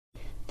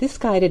This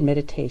guided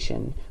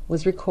meditation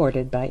was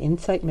recorded by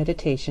Insight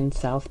Meditation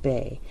South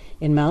Bay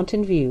in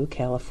Mountain View,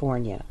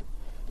 California.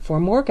 For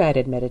more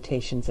guided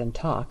meditations and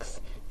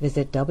talks,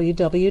 visit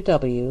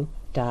www.imsb.org.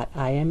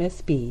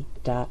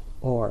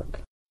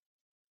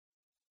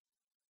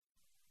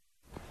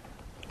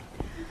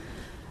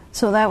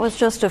 So that was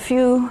just a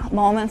few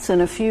moments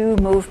and a few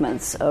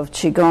movements of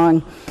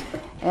Qigong.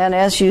 And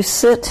as you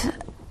sit,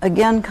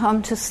 again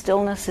come to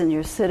stillness in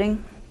your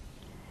sitting.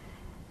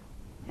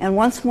 And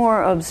once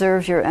more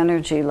observe your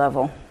energy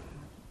level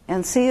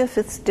and see if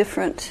it's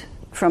different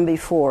from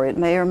before. It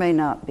may or may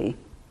not be.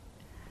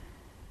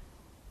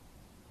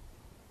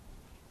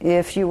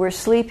 If you were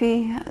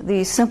sleepy,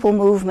 these simple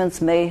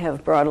movements may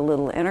have brought a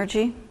little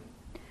energy.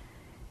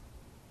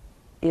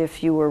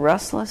 If you were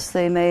restless,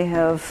 they may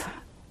have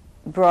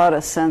brought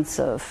a sense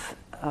of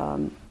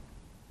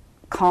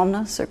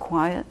calmness or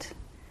quiet.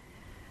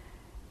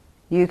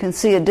 You can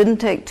see it didn't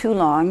take too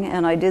long,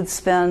 and I did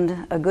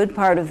spend a good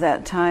part of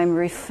that time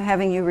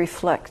having you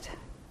reflect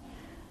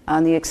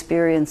on the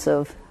experience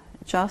of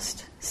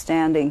just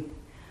standing,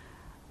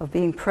 of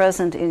being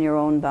present in your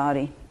own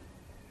body.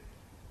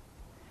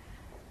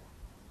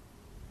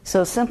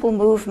 So simple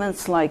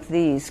movements like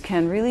these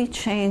can really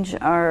change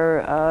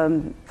our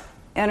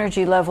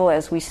energy level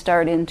as we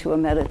start into a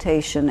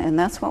meditation, and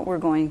that's what we're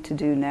going to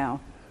do now.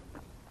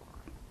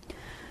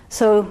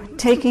 So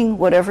taking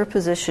whatever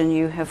position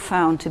you have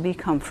found to be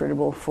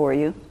comfortable for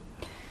you,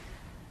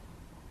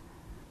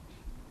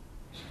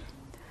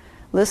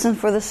 listen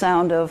for the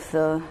sound of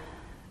the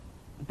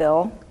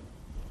bell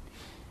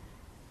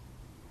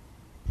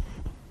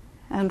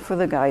and for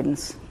the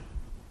guidance.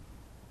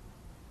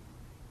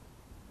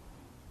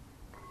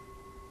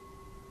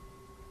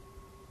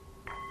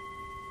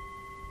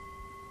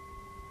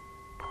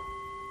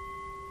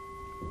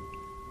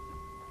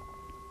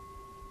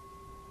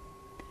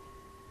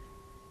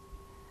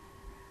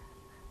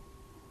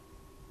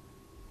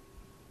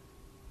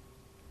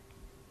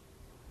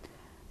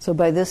 So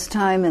by this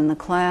time in the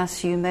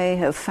class, you may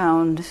have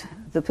found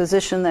the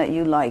position that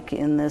you like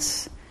in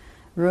this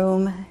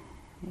room,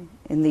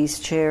 in these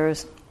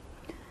chairs.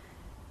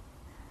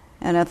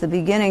 And at the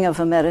beginning of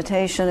a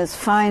meditation, it's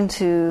fine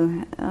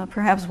to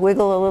perhaps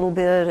wiggle a little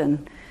bit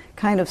and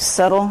kind of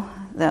settle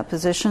that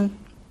position.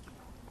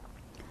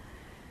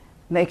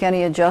 Make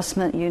any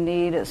adjustment you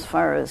need as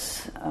far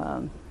as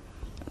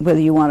whether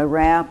you want to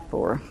wrap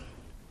or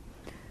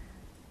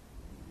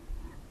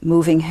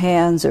moving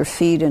hands or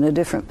feet in a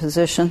different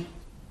position.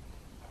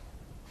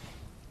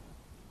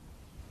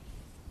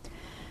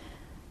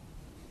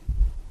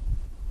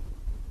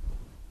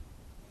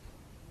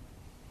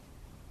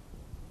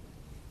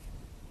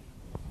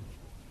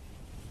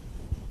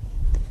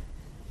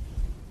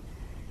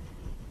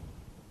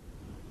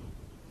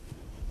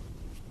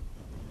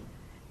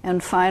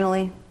 And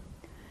finally,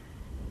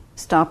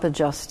 stop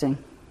adjusting.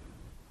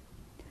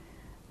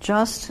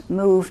 Just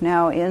move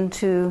now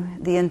into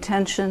the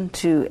intention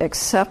to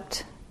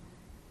accept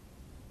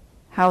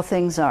how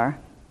things are.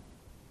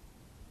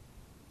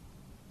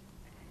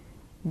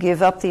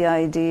 Give up the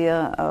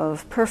idea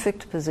of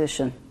perfect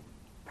position,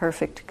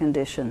 perfect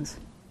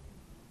conditions.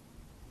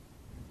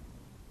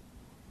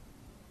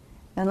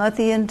 And let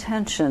the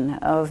intention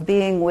of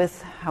being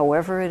with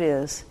however it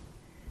is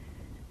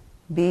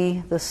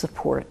be the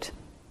support.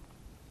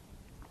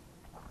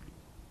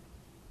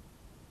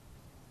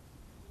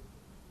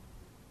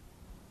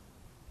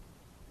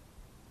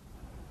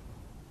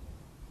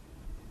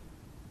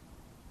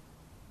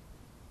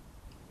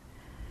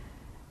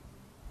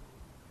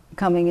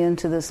 Coming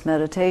into this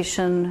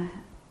meditation,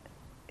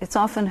 it's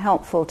often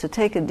helpful to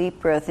take a deep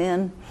breath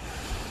in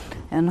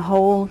and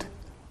hold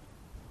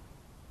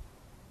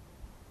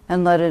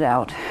and let it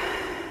out.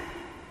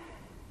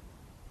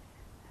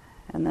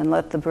 And then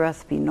let the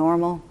breath be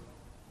normal.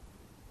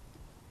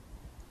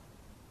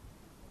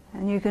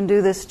 And you can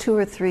do this 2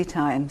 or 3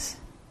 times,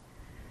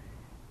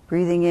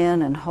 breathing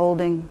in and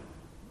holding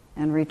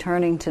and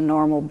returning to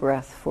normal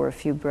breath for a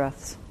few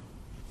breaths.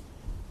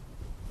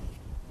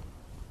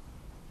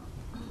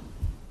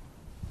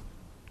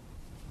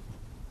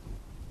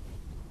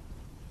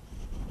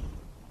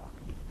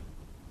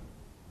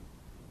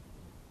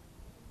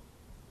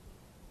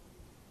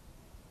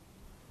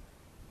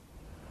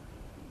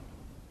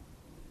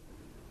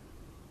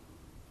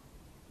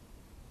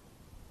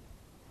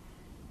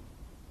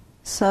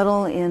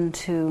 Settle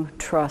into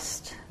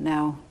trust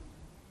now.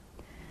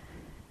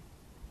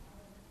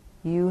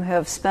 You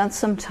have spent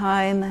some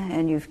time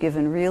and you've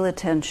given real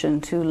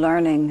attention to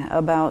learning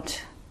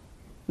about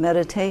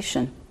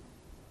meditation.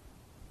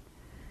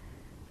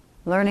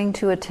 Learning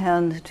to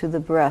attend to the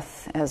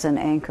breath as an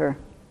anchor.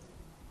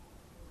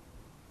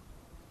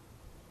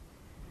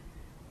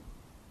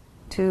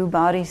 To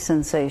body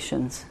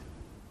sensations.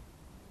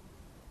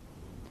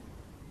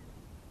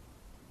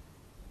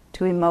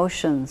 To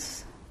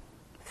emotions.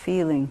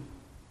 Feeling,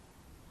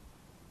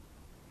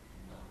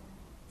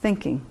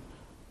 thinking.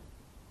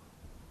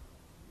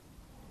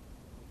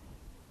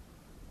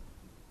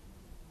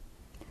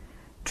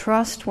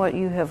 Trust what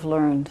you have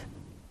learned.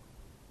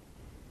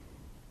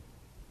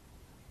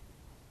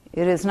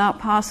 It is not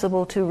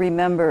possible to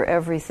remember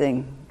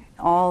everything,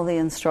 all the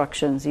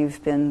instructions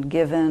you've been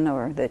given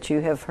or that you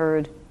have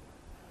heard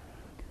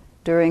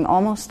during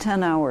almost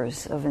 10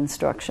 hours of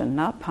instruction.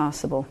 Not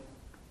possible.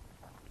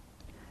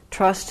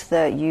 Trust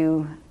that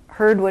you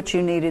heard what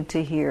you needed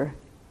to hear,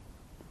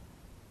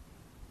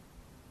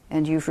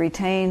 and you've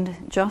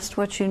retained just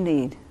what you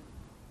need.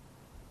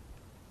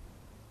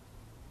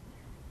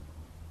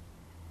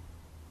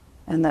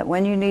 And that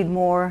when you need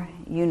more,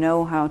 you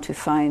know how to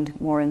find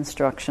more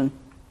instruction.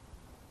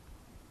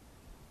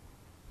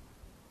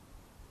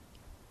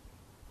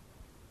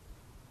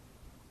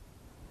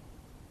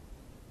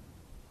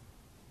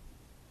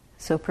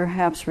 So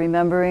perhaps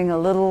remembering a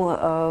little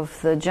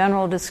of the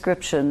general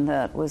description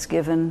that was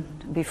given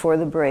before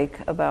the break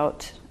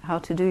about how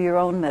to do your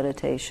own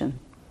meditation.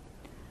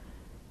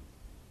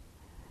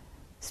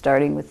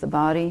 Starting with the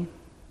body,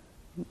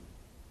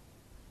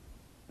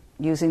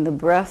 using the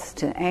breath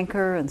to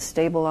anchor and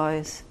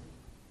stabilize.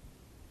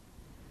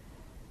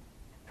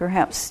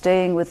 Perhaps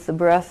staying with the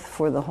breath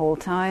for the whole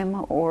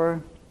time,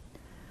 or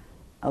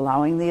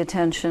allowing the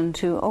attention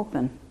to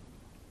open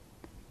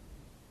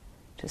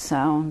to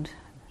sound,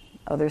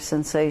 other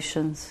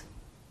sensations,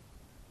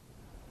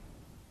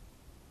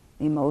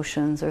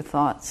 emotions or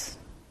thoughts.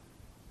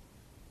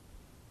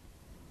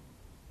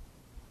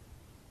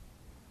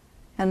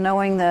 And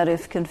knowing that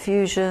if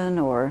confusion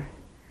or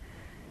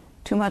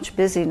too much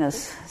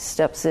busyness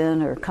steps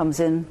in or comes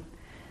in,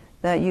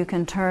 that you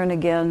can turn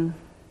again,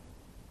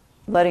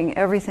 letting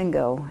everything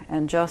go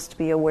and just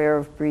be aware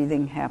of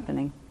breathing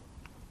happening.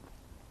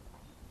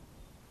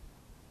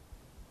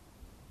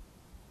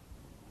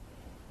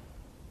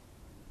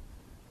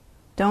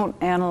 Don't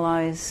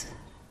analyze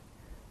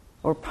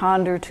or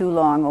ponder too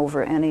long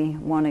over any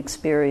one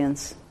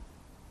experience.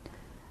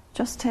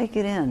 Just take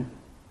it in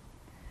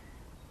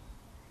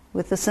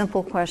with the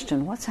simple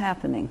question, what's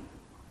happening?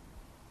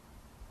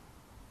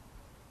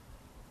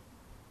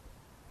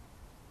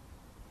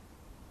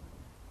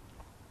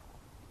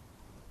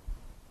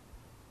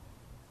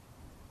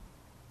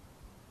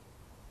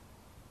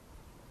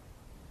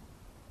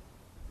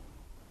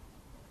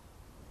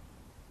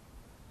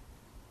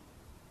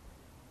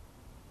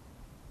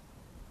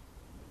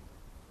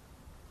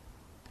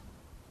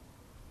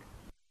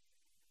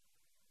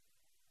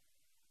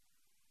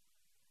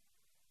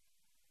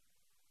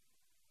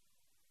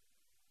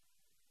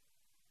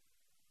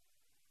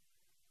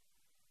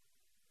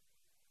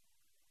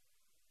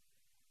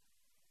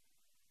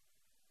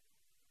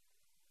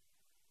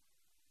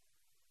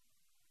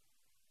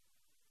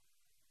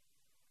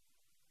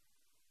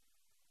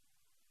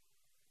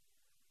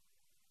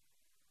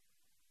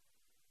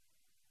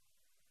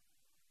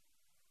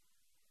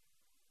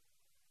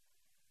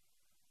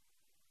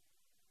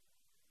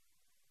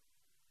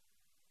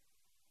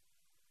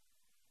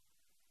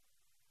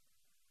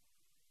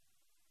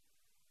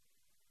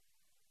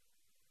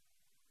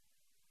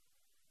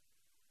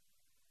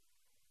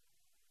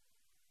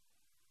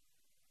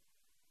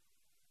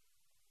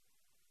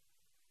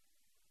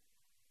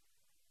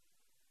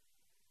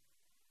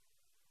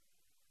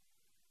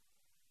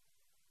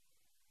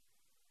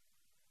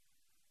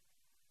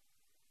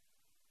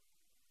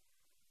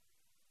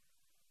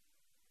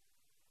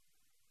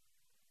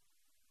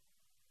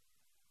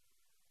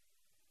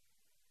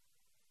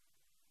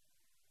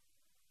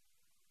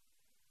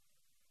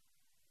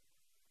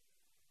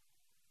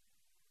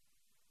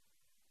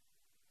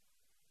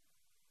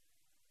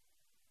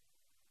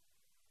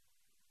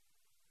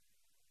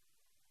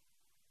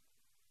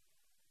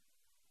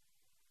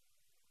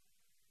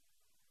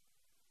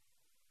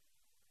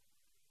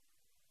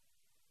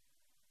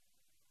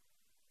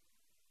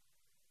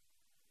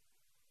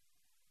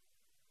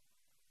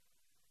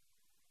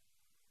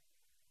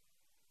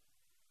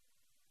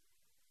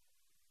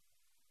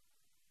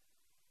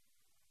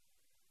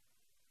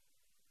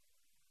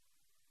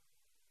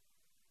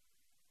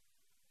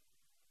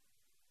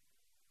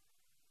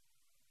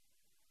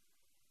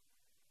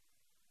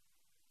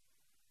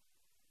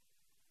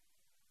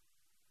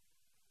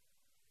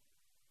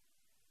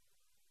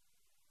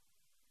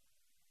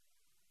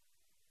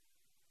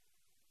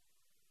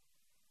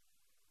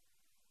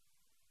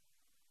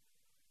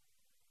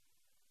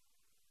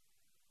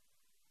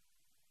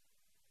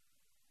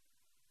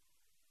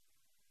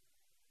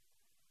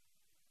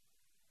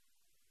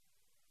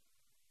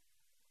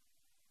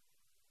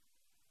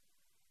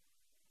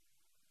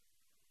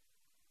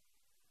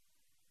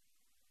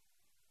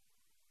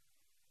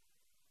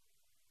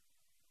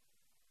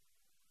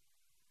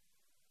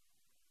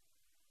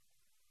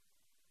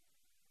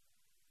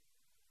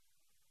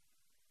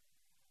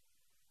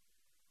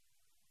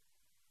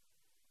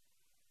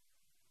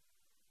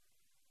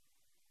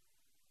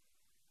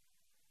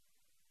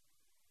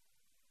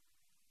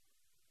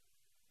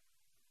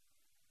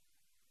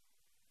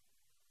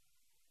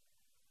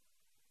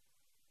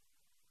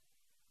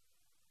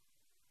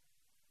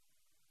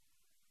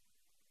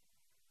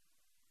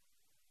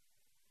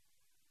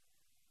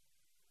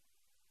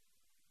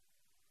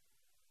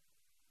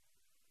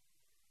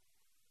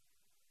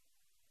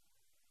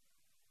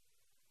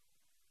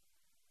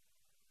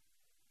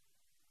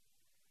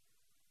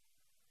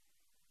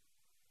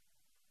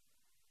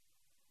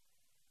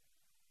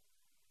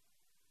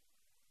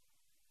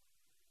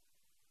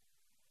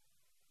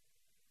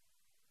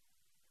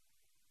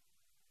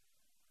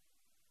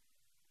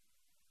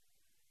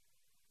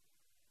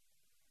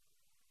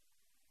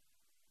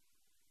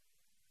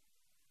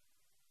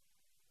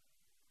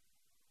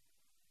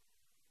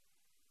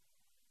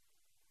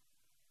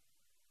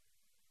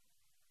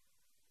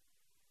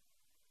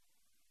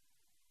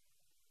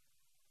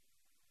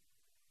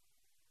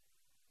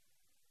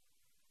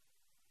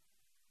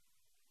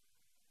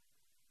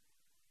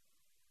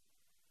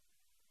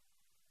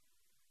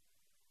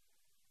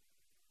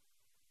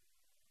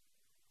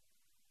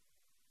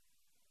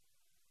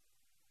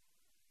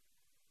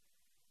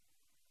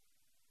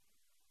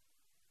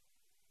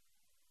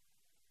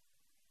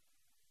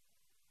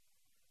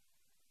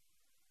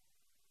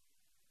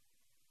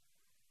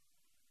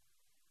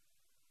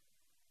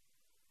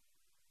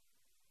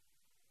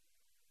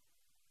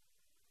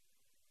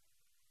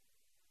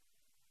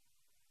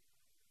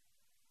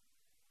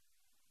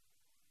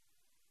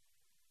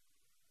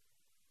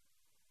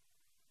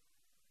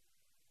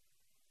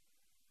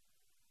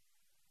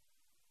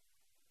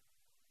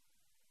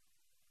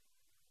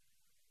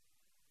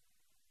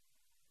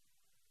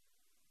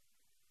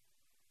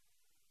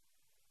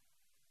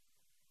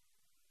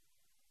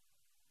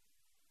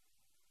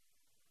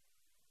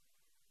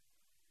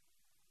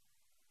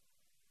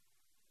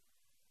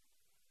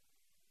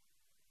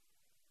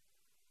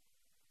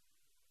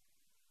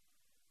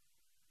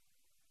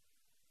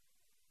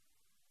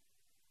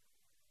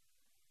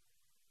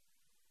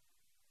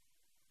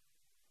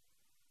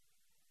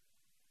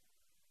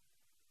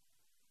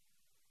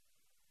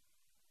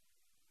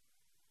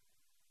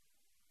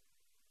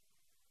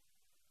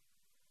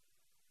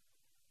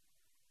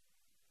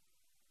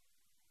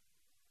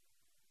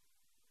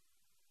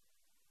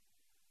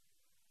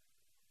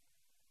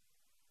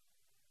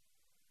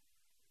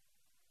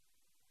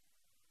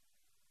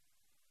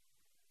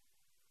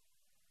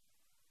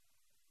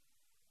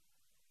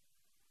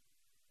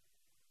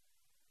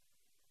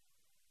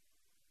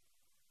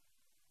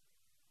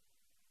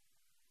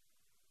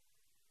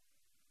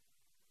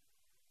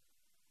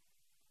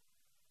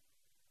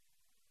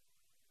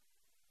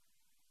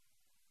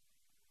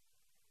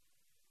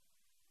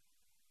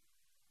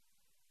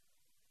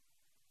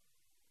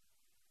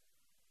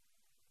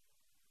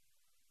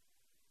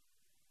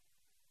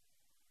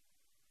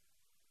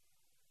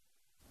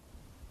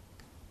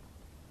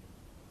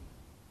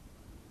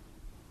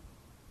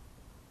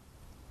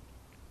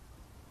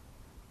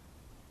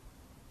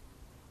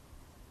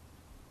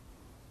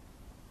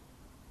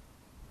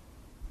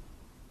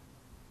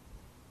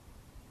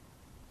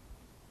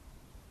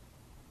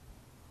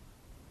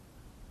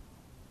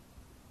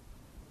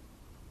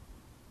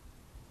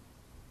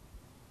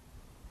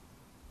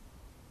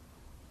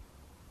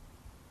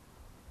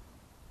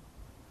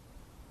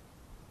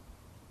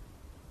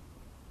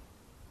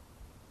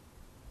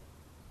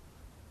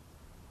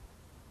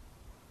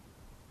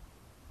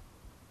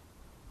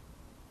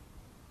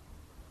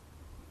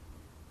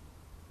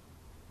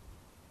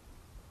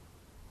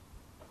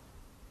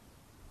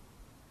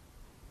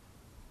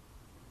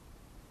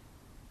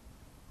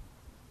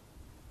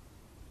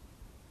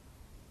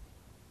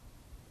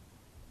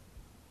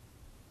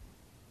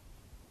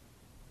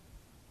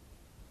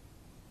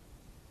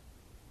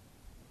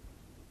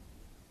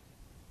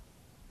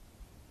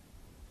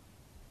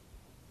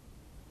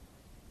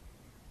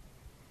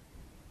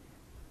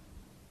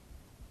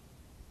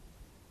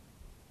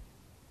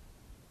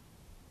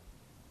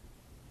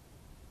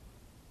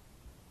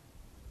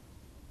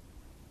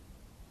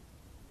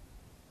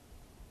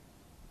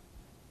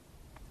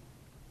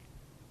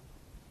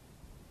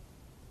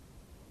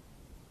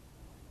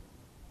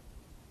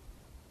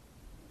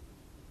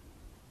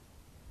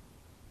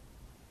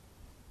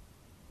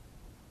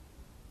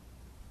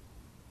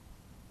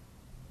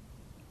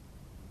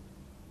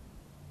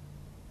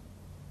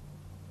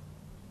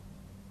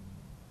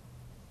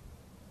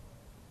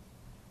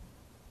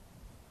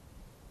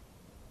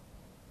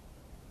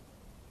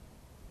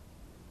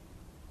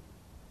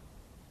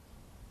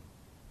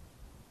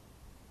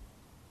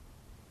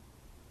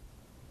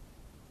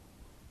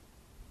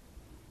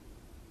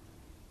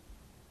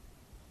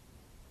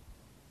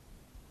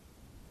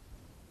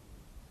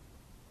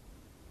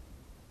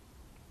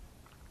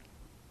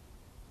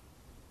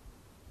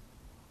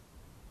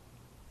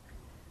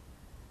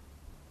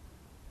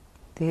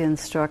 The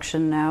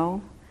instruction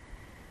now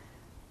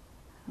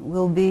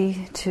will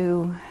be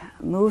to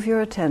move your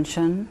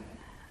attention,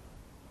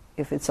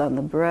 if it's on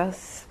the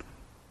breath,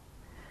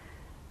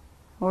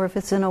 or if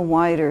it's in a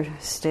wider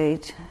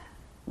state,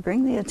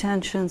 bring the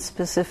attention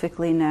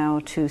specifically now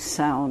to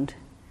sound,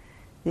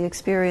 the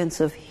experience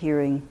of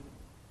hearing.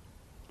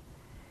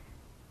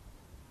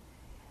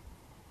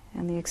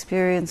 And the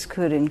experience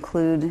could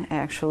include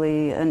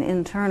actually an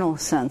internal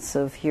sense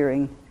of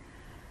hearing,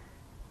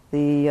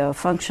 the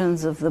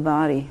functions of the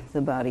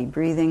body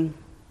breathing,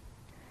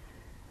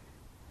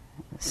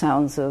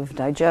 sounds of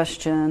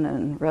digestion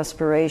and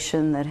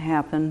respiration that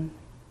happen.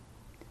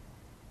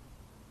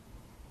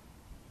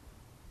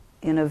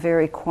 In a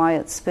very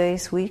quiet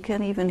space, we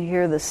can even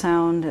hear the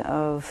sound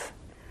of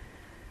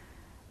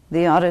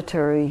the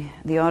auditory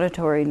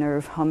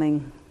nerve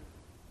humming.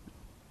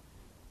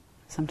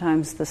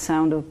 Sometimes the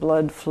sound of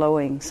blood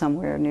flowing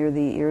somewhere near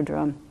the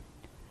eardrum,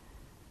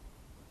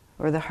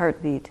 or the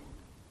heartbeat.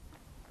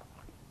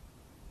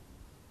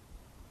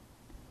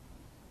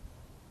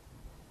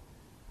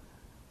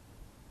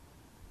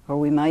 Or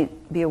we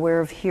might be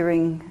aware of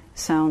hearing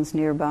sounds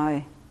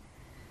nearby,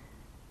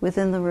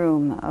 within the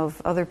room,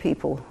 of other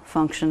people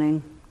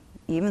functioning,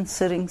 even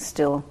sitting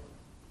still.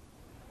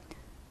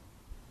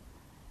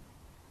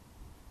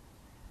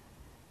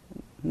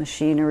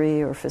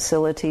 Machinery or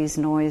facilities,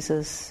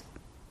 noises.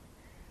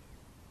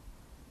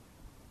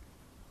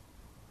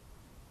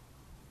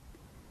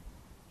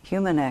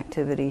 Human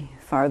activity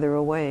farther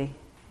away,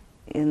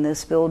 in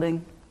this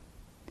building,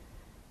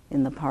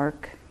 in the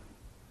park.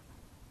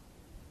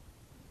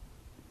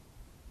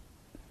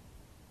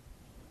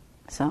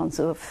 Sounds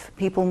of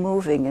people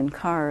moving in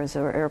cars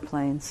or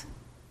airplanes.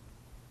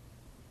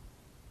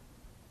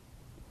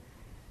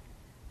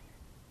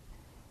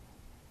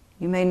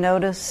 You may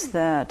notice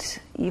that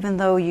even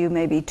though you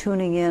may be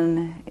tuning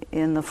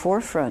in the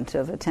forefront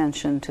of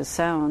attention to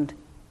sound,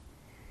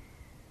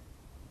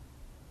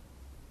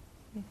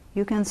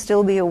 you can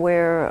still be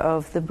aware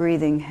of the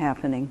breathing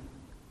happening.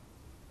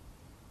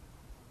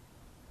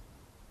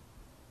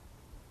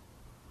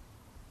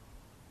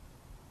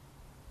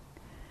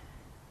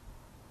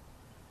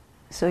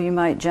 So you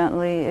might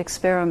gently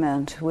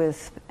experiment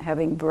with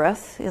having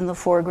breath in the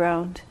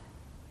foreground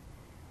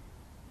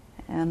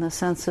and the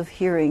sense of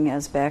hearing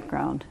as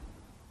background.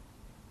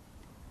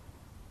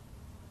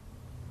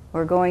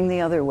 Or going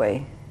the other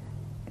way,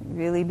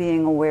 really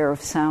being aware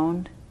of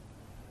sound,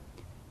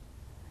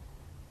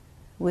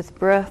 with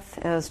breath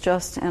as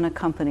just an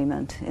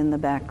accompaniment in the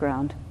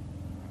background.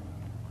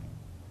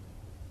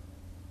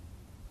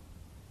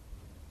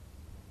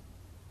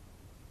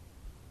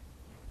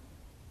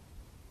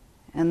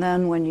 And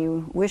then when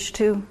you wish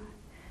to,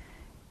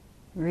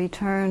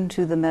 return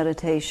to the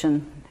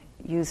meditation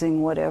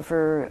using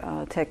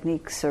whatever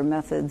techniques or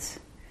methods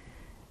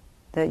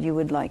that you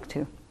would like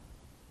to.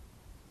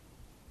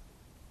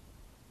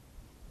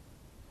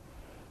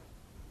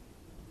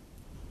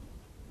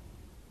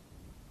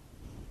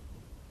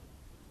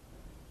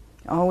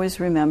 Always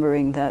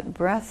remembering that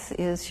breath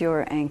is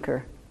your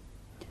anchor,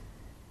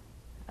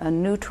 a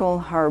neutral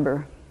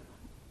harbor.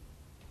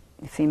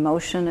 If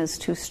emotion is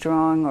too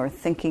strong or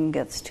thinking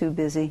gets too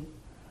busy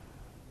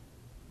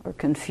or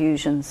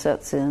confusion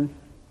sets in,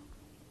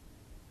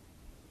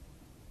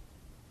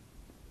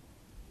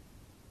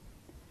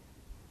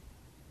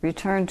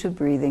 return to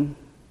breathing,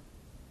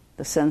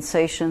 the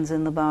sensations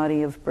in the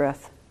body of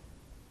breath,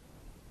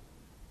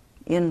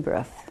 in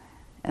breath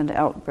and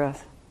out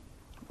breath,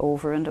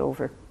 over and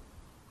over.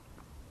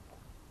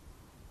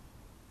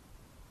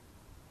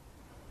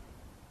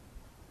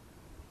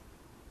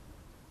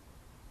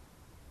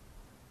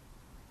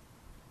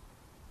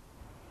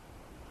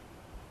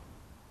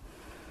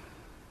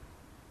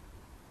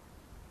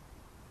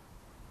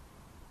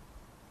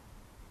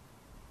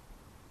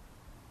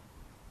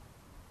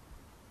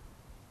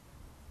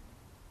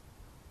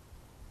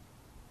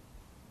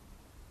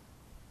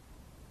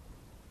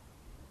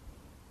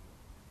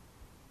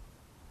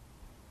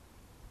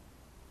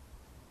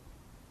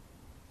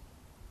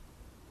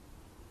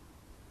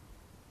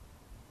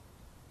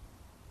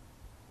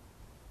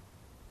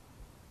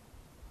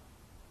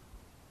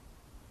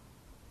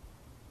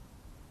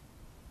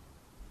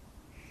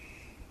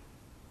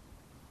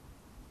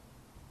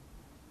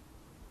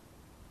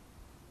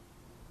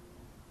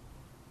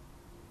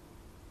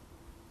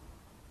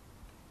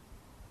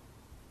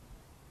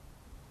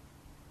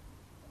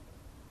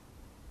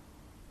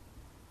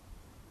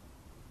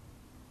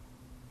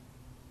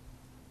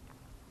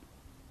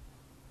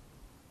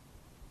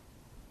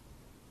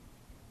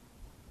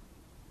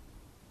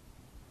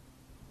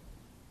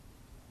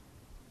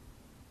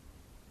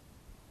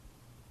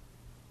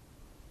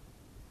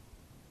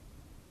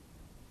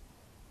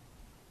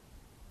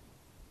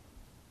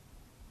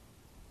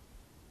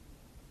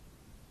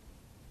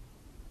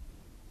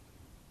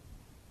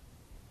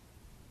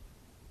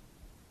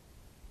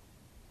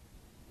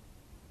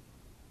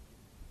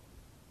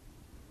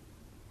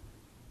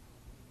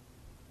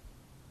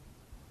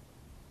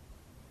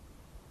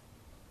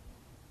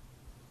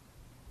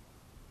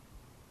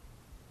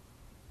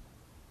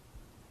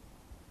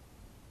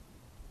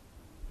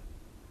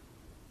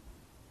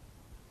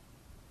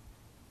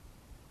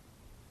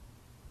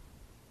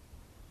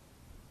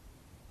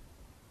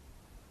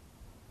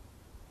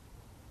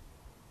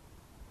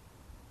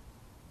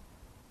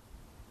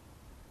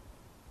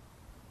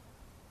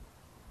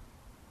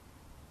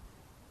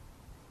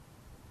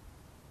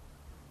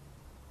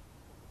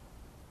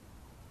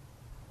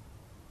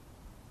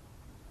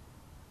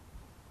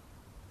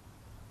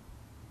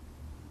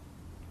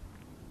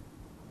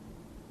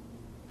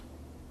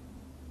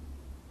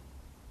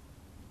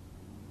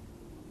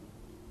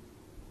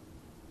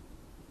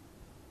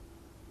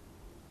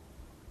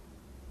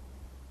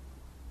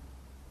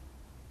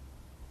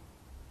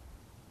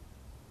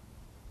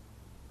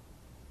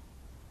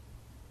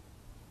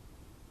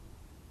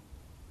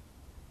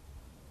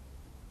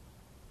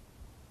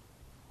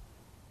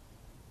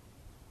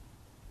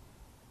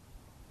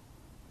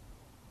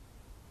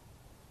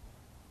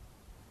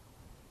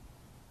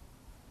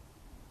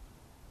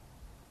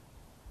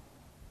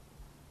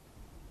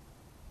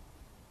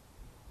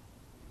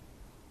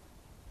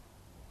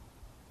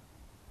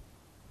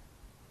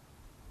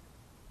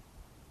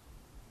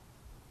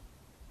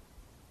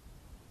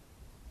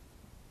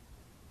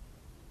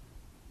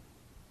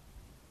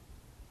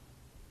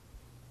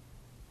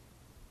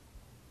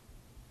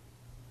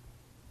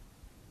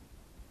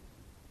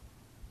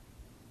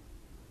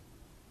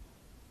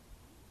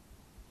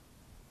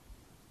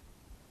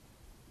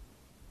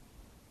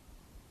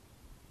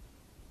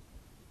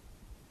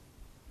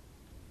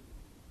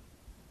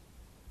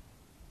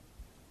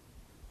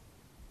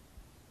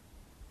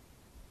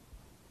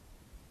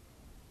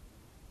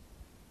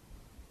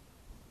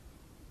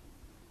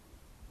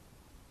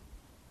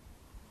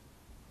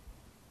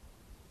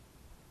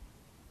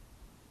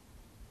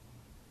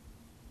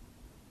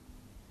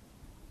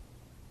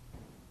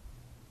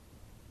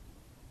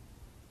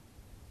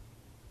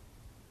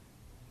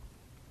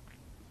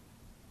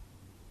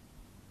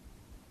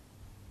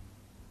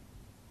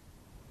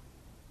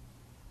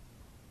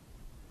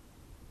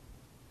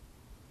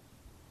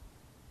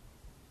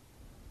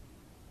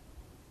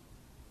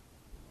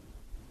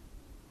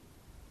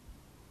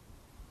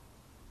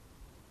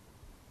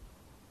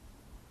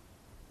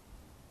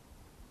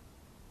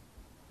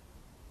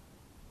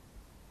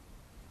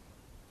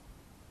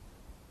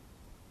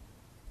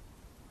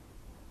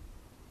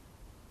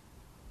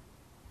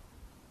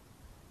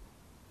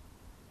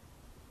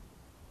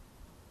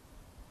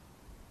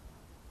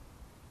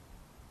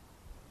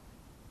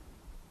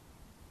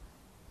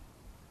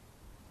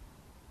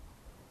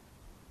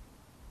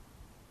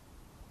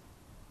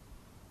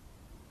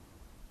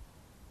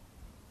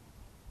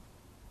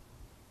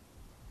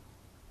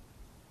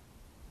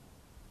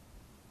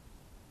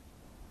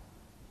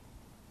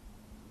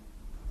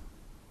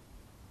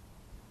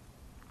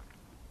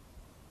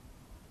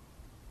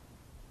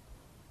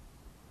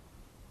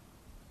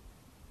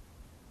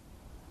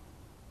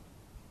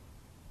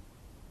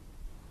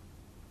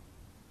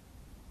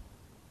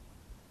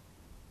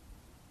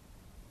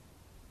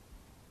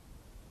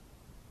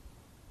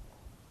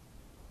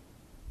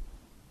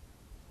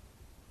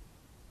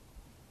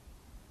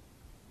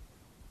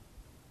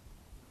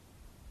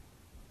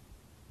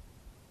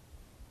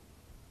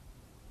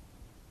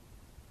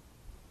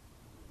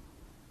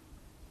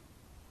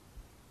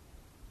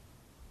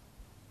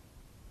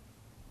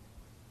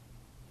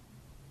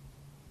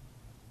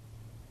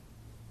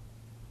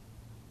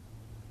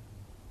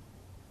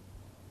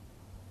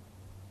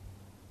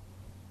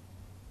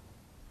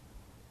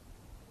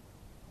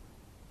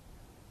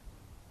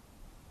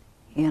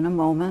 In a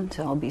moment,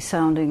 I'll be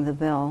sounding the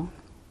bell.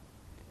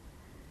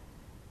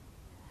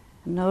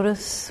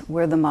 Notice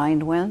where the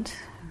mind went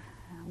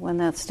when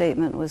that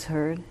statement was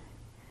heard.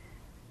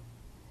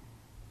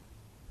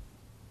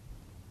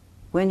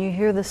 When you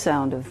hear the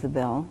sound of the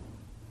bell,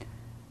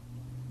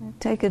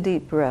 take a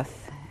deep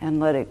breath and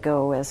let it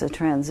go as a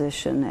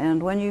transition.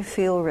 And when you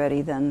feel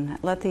ready, then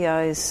let the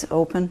eyes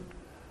open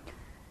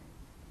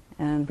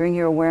and bring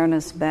your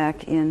awareness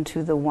back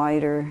into the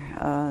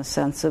wider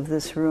sense of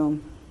this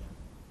room.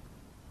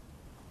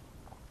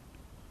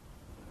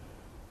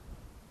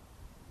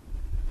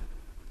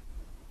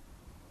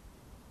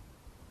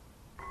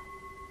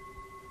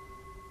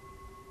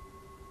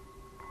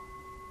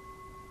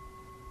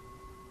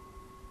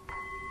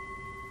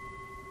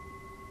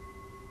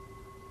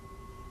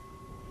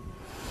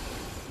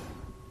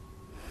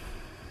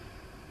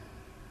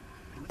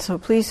 So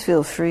please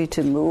feel free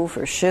to move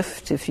or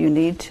shift if you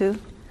need to,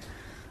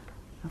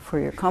 for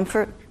your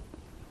comfort,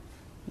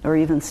 or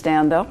even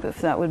stand up if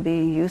that would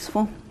be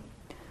useful.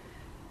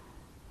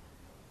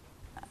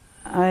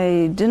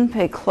 I didn't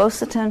pay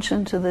close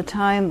attention to the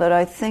time, but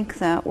I think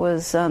that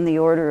was on the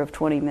order of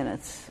 20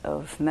 minutes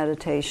of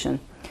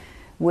meditation,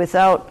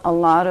 without a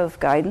lot of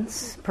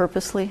guidance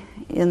purposely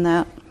in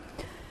that,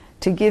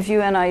 to give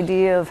you an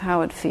idea of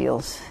how it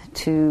feels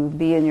to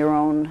be in your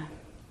own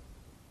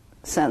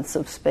sense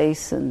of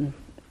space and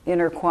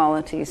inner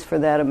qualities for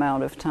that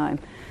amount of time.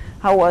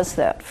 How was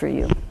that for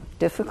you?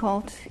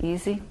 Difficult?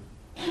 Easy?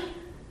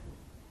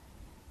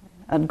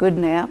 A good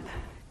nap?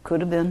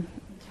 Could have been.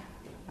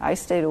 I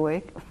stayed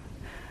awake,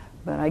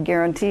 but I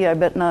guarantee I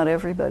bet not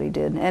everybody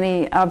did.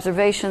 Any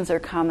observations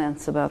or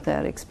comments about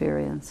that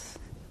experience?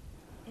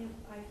 If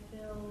I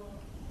feel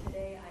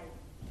today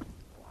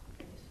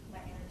my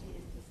energy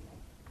is just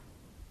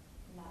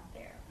not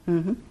there.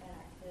 Mm-hmm.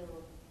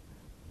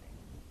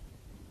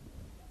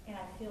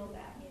 I feel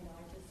that,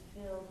 I just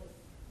feel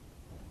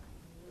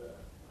this,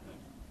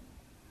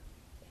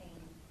 pain.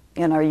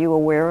 And are you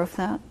aware of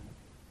that?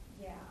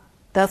 Yeah.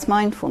 That's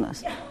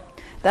mindfulness.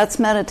 That's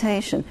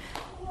meditation.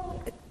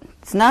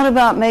 It's not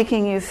about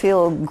making you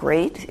feel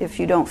great if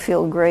you don't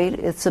feel great.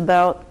 It's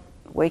about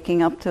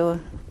waking up to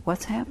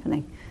what's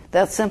happening.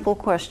 That simple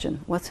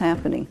question, what's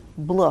happening?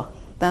 Blah,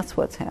 that's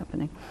what's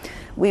happening.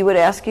 We would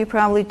ask you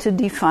probably to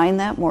define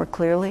that more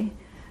clearly.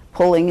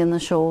 Pulling in the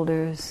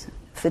shoulders,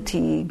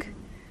 fatigue,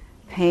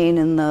 pain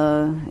in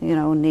the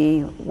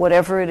knee,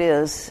 whatever it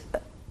is,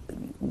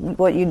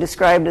 what you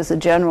described as a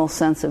general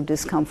sense of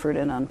discomfort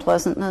and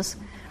unpleasantness,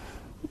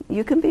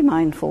 you can be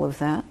mindful of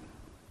that.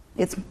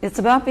 It's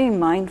about being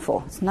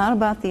mindful. It's not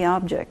about the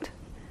object.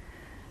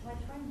 Well,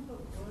 I try and put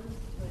words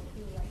to it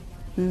too, like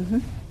Mm-hmm.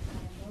 my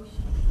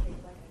emotional state,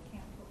 like I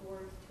can't put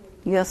words to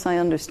it. Yes, I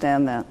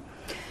understand that.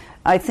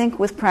 I think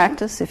with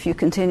practice, if you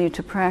continue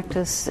to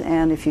practice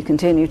and if you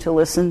continue to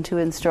listen to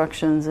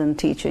instructions and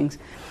teachings,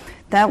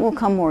 that will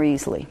come more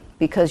easily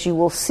because you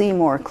will see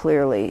more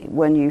clearly.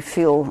 When you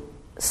feel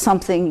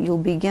something, you'll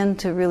begin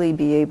to really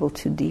be able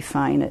to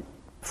define it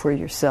for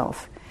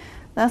yourself.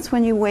 That's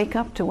when you wake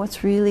up to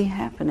what's really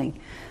happening.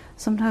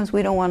 Sometimes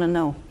we don't want to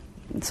know,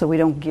 so we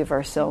don't give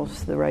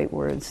ourselves the right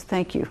words.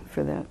 Thank you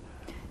for that.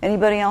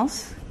 Anybody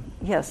else?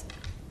 Yes.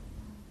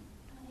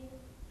 I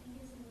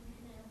guess I'm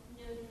kind of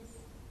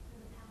noticed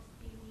in the past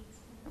few weeks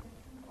when I've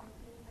come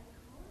back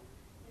at home,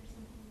 there's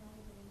something that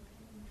I've been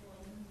kind of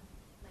enjoying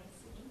my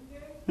sitting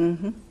here.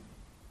 Mm-hmm.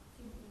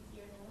 Seems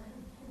easier than when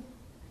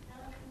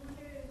I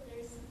wonder if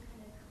there's some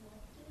kind of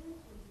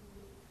collective or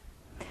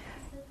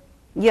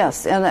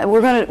Yes, and we're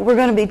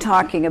going to be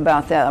talking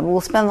about that. We'll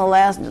spend the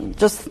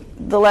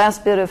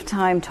last bit of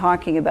time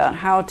talking about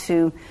how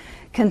to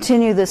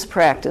continue this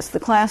practice. The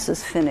class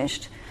is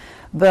finished,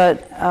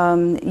 but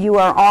you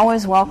are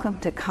always welcome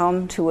to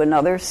come to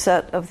another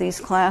set of these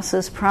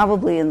classes.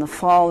 Probably in the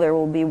fall there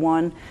will be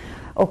one.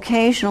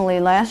 Occasionally,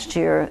 last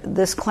year,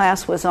 this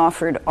class was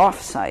offered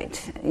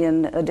off-site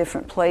in a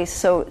different place,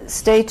 so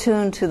stay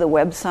tuned to the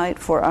website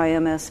for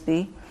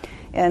IMSB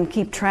and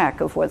keep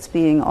track of what's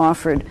being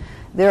offered.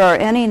 There are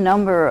any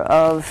number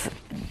of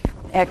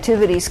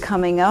activities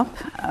coming up.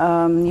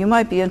 You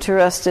might be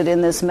interested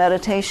in this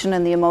meditation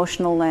and the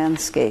emotional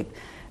landscape.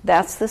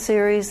 That's the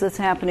series that's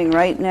happening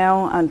right now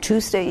on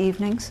Tuesday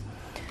evenings.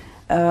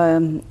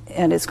 And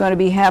it's going to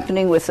be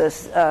happening with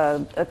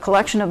a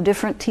collection of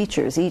different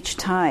teachers each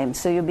time.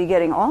 So you'll be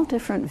getting all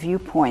different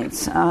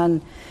viewpoints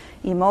on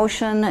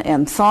emotion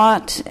and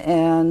thought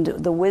and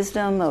the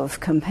wisdom of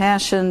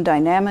compassion,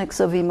 dynamics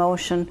of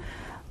emotion.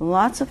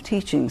 Lots of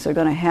teachings are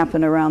going to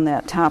happen around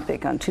that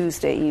topic on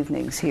Tuesday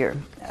evenings here.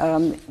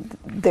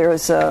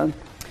 There's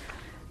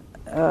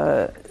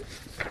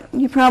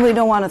you probably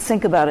don't want to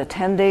think about a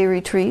 10-day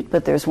retreat,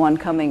 but there's one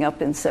coming up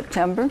in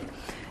September.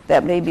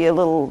 That may be a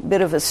little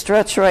bit of a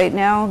stretch right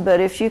now, but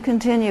if you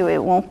continue,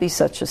 it won't be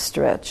such a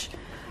stretch.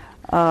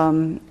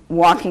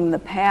 Walking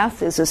the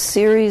Path is a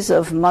series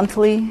of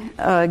monthly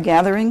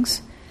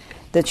gatherings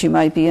that you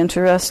might be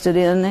interested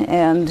in,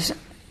 and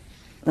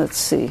let's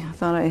see, I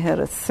thought I had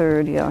a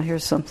third. Yeah,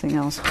 here's something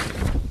else.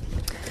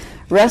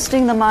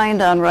 Resting the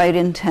mind on right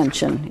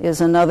intention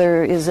is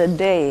a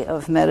day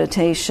of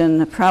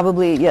meditation.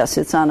 Probably, yes,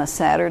 it's on a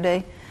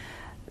Saturday.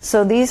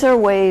 So these are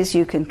ways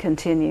you can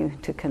continue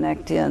to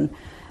connect in.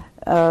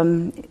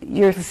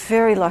 You're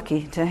very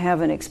lucky to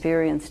have an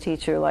experienced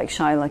teacher like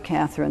Shyla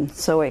Catherine,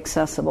 so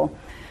accessible.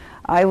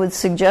 I would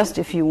suggest,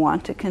 if you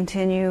want to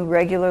continue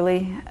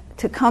regularly,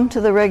 to come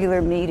to the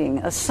regular meeting.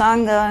 A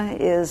Sangha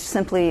is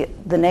simply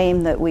the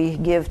name that we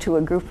give to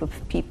a group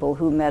of people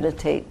who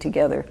meditate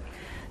together.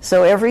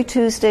 So every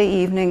Tuesday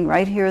evening,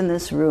 right here in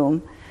this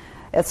room,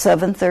 at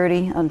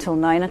 7:30 until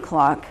 9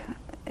 o'clock,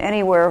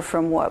 anywhere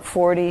from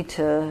 40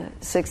 to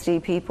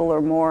 60 people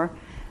or more,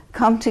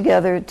 come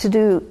together to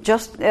do,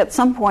 just at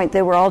some point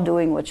they were all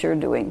doing what you're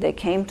doing. They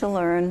came to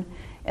learn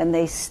and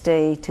they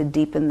stay to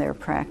deepen their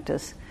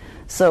practice.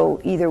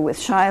 So either with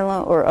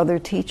Shyla or other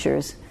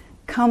teachers,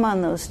 come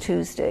on those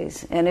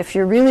Tuesdays. And if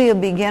you're really a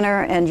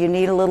beginner and you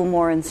need a little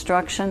more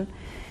instruction,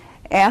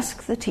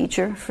 ask the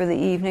teacher for the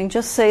evening.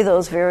 Just say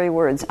those very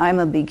words. I'm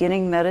a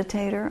beginning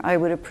meditator. I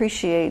would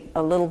appreciate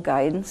a little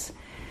guidance.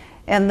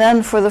 And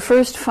then for the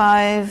first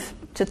 5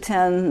 to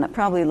 10,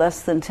 probably less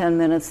than 10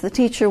 minutes, the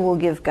teacher will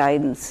give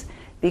guidance,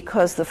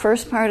 because the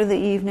first part of the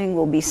evening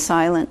will be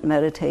silent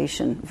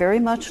meditation, very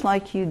much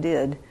like you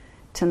did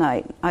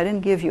tonight. I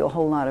didn't give you a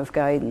whole lot of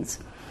guidance.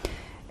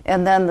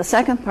 And then the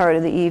second part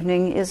of the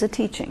evening is a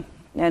teaching,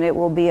 and it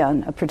will be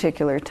on a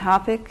particular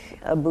topic,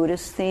 a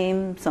Buddhist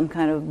theme, some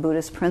kind of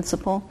Buddhist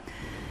principle.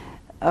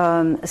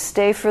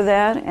 Stay for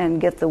that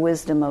and get the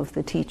wisdom of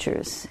the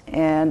teachers.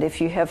 And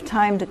if you have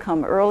time to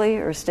come early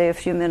or stay a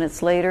few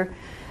minutes later,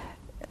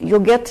 you'll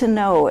get to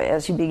know,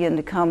 as you begin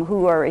to come,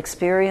 who are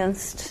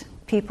experienced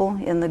people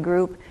in the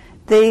group.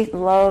 They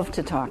love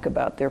to talk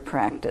about their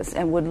practice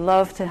and would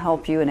love to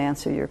help you and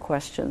answer your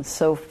questions.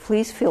 So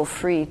please feel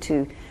free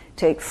to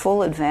take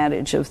full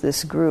advantage of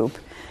this group.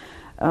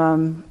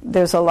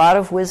 There's a lot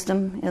of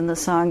wisdom in the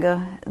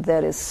Sangha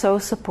that is so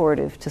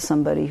supportive to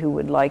somebody who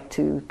would like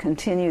to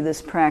continue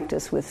this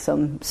practice with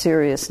some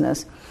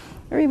seriousness.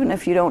 Or even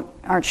if you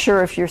aren't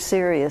sure if you're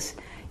serious,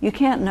 you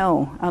can't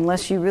know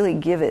unless you really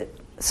give it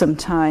some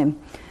time.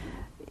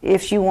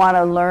 If you want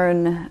to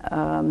learn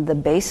the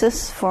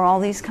basis for all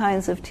these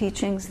kinds of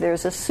teachings,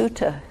 there's a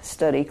sutta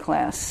study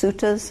class.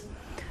 Suttas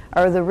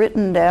are the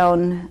written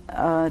down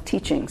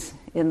teachings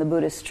in the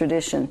Buddhist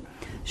tradition.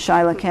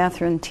 Shyla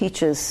Catherine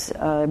teaches,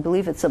 I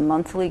believe it's a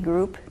monthly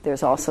group.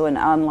 There's also an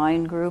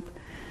online group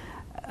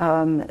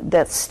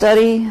that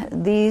study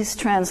these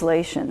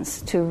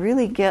translations to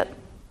really get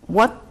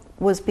what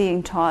was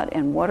being taught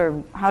and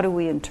how do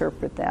we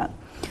interpret that.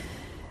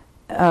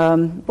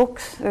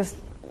 Books, there's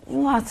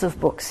lots of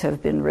books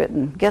have been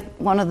written. Get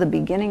one of the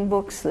beginning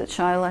books that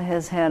Shyla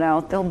has had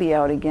out. They'll be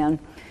out again.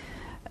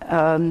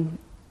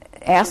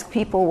 Ask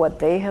people what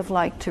they have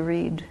liked to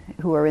read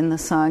who are in the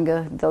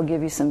Sangha. They'll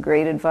give you some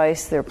great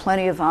advice. There are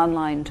plenty of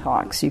online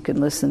talks. You can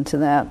listen to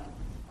that.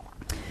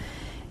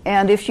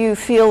 And if you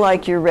feel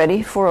like you're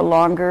ready for a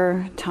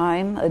longer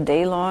time, a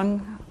day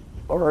long,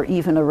 or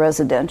even a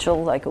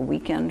residential, like a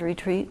weekend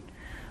retreat,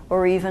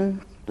 or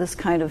even this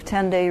kind of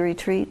 10-day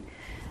retreat,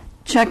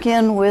 check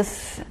in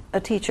with a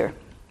teacher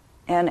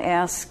and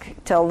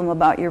tell them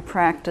about your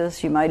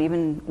practice. You might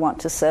even want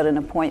to set an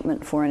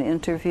appointment for an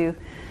interview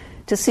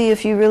to see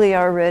if you really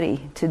are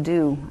ready to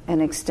do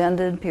an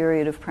extended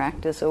period of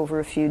practice over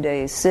a few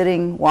days,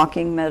 sitting,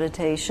 walking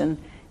meditation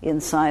in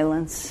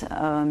silence.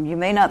 You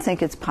may not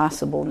think it's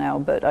possible now,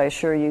 but I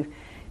assure you,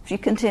 if you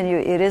continue,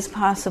 it is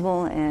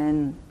possible,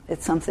 and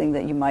it's something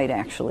that you might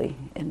actually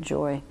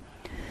enjoy.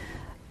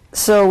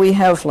 So we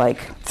have like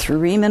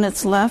 3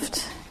 minutes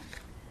left.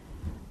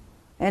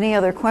 Any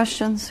other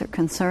questions or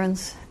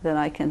concerns that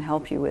I can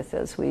help you with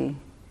as we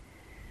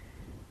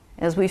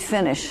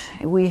finish?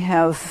 We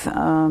have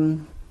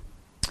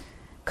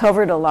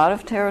covered a lot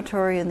of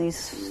territory in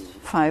these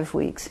 5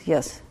 weeks.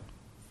 Yes? Is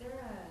there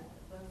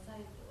a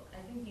website,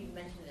 I think you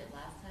mentioned it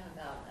last time,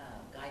 about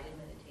guided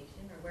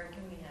meditation, or where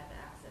can we have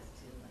access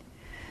to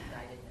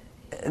guided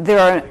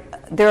meditation?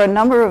 There are a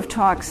number of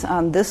talks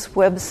on this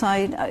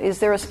website. Is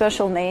there a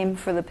special name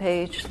for the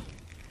page?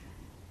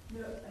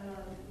 It's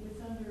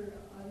under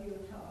Audio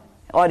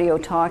Talks. Audio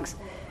Talks.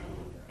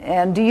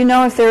 And do you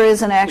know if there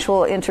is an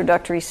actual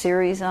introductory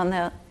series on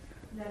that?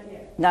 Not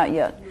yet. Not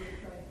yet.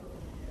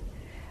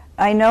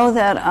 I know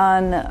that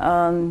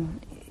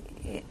on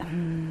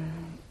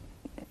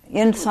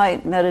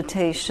Insight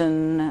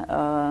Meditation,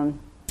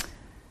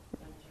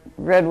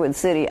 Redwood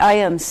City,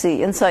 IMC,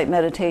 Insight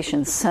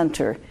Meditation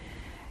Center,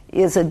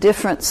 is a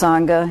different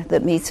Sangha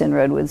that meets in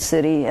Redwood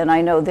City, and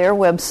I know their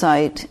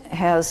website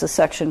has a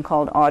section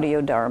called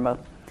Audio Dharma,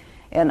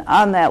 and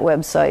on that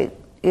website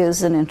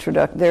is there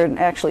are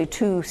actually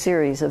 2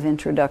 series of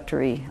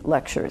introductory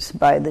lectures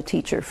by the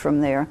teacher from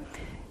there.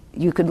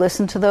 You could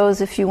listen to those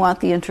if you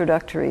want the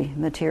introductory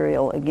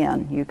material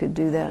again. You could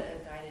do that.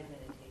 Guided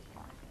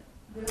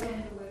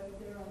meditation.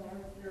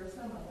 There are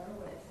some on our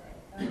website.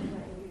 I'm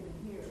not even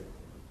here.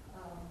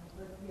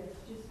 But yes,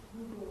 just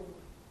Google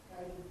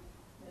guided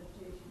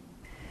meditation.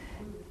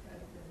 Buddhist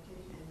guided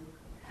meditation.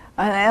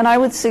 And I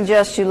would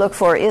suggest you look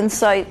for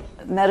insight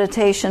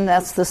meditation.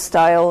 That's the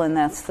style and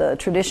that's the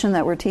tradition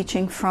that we're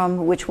teaching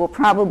from, which will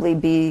probably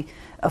be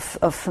a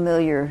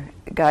familiar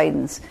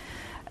guidance.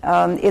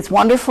 It's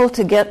wonderful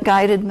to get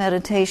guided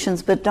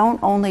meditations, but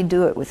don't only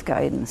do it with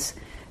guidance.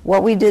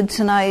 What we did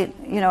tonight,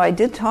 I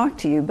did talk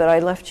to you, but I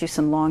left you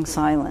some long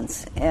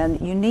silence. And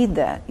you need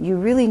that. You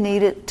really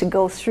need it to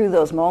go through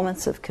those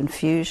moments of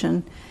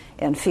confusion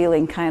and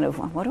feeling kind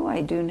of, what do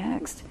I do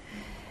next?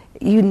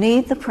 You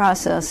need the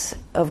process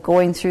of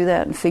going through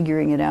that and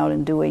figuring it out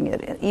and doing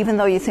it. Even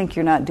though you think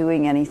you're not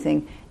doing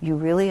anything, you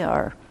really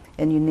are,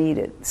 and you need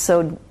it.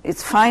 So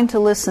it's fine to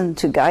listen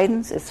to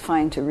guidance, it's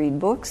fine to read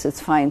books,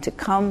 it's fine to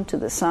come to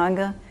the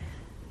Sangha,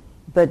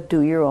 but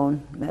do your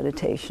own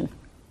meditation,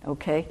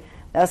 okay?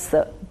 That's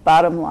the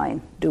bottom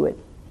line. Do it.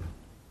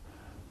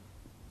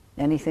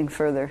 Anything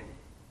further?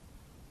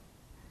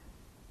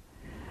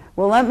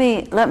 Well, let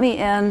me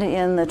end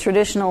in the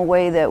traditional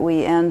way that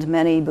we end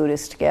many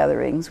Buddhist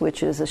gatherings,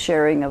 which is a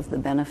sharing of the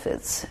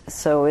benefits.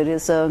 So it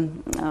is a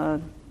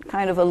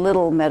kind of a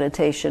little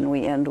meditation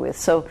we end with.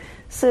 So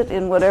sit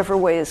in whatever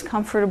way is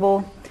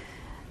comfortable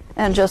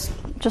and just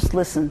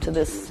listen to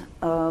this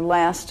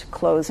last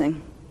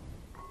closing.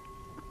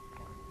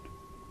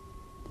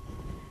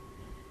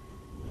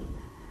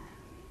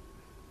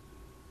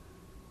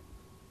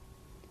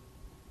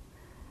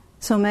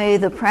 So may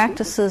the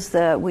practices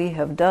that we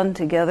have done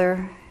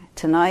together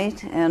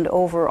tonight and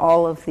over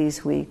all of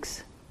these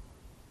weeks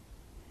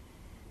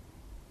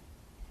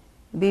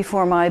be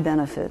for my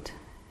benefit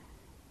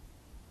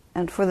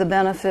and for the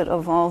benefit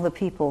of all the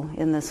people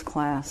in this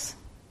class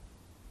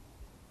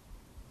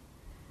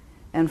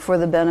and for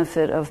the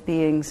benefit of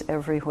beings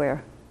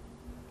everywhere.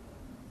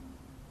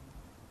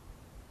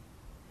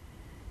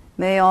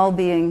 May all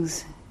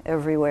beings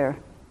everywhere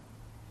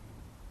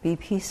be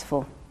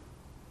peaceful.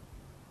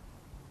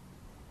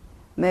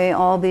 May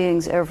all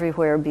beings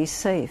everywhere be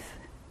safe.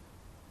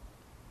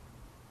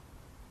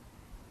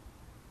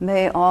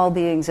 May all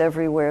beings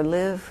everywhere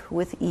live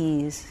with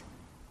ease.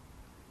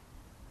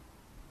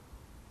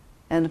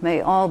 And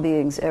may all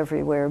beings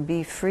everywhere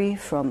be free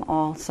from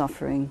all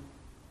suffering.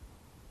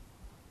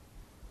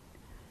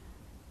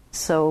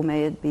 So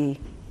may it be.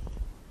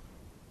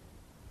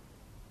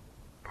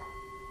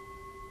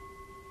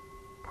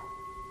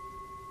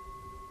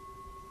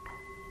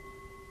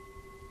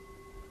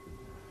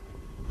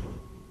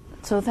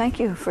 So thank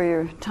you for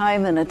your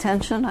time and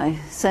attention. I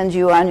send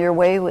you on your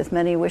way with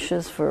many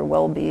wishes for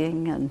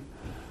well-being, and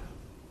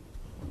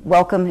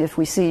welcome if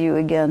we see you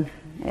again.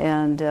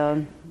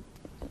 And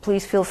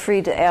please feel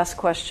free to ask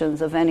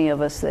questions of any of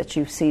us that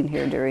you've seen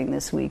here during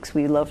this week.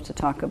 We love to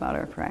talk about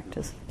our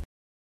practice.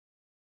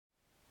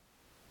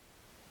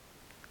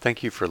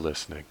 Thank you for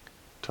listening.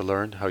 To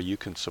learn how you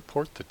can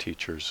support the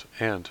teachers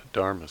and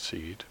Dharma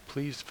Seed,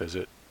 please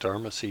visit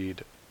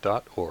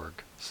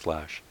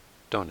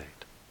dharmaseed.org/donate.